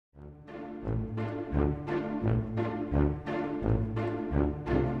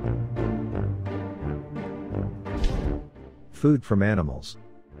Food from animals.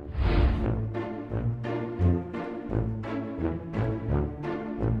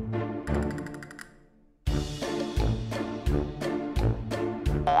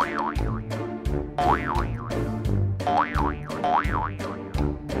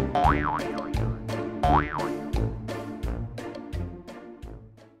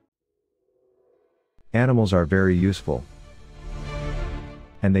 Animals are very useful,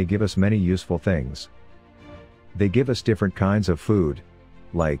 and they give us many useful things. They give us different kinds of food,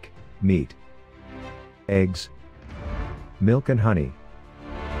 like meat, eggs, milk and honey.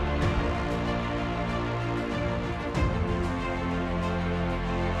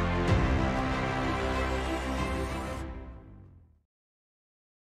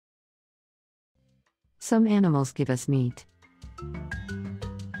 Some animals give us meat.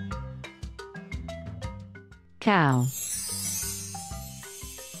 Cow.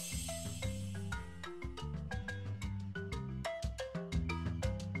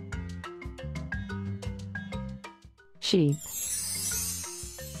 Sheep.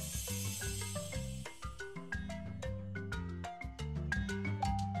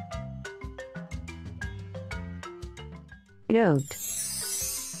 Goat.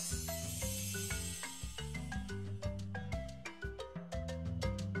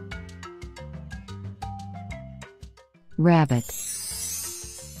 Rabbit.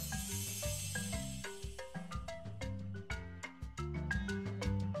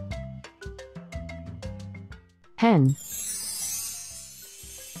 Hen.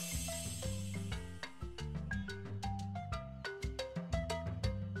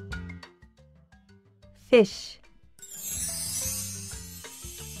 Fish.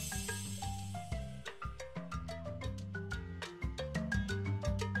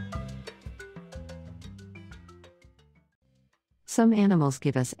 Some animals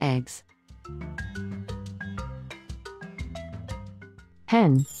give us eggs.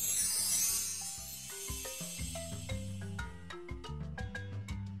 Hen.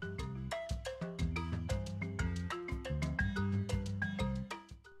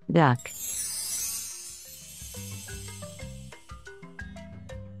 Duck.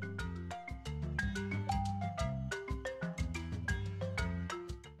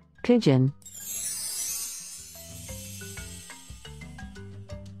 Pigeon.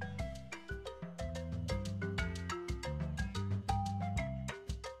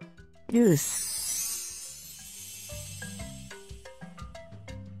 Goose.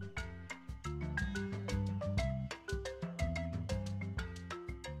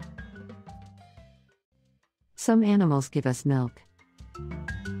 Some animals give us milk.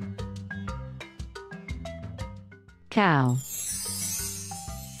 Cow.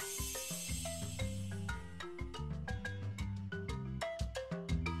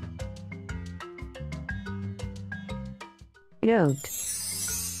 Goat.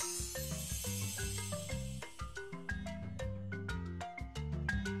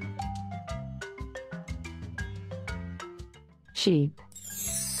 Sheep.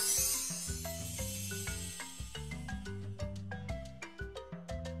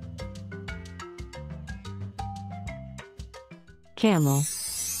 Camel.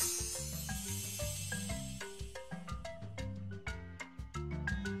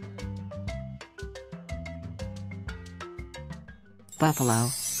 Buffalo.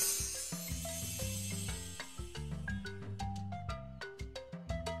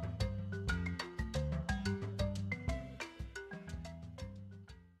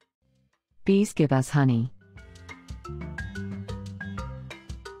 Bees give us honey.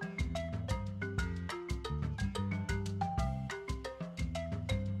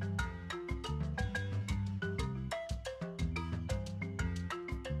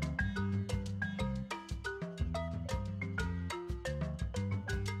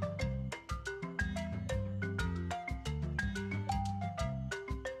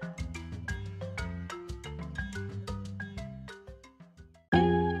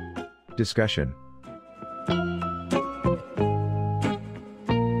 Discussion.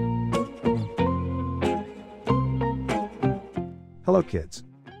 Hello kids.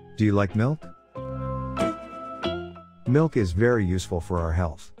 Do you like milk? Milk is very useful for our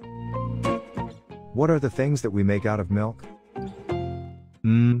health. What are the things that we make out of milk?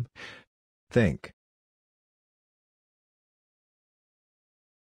 Think.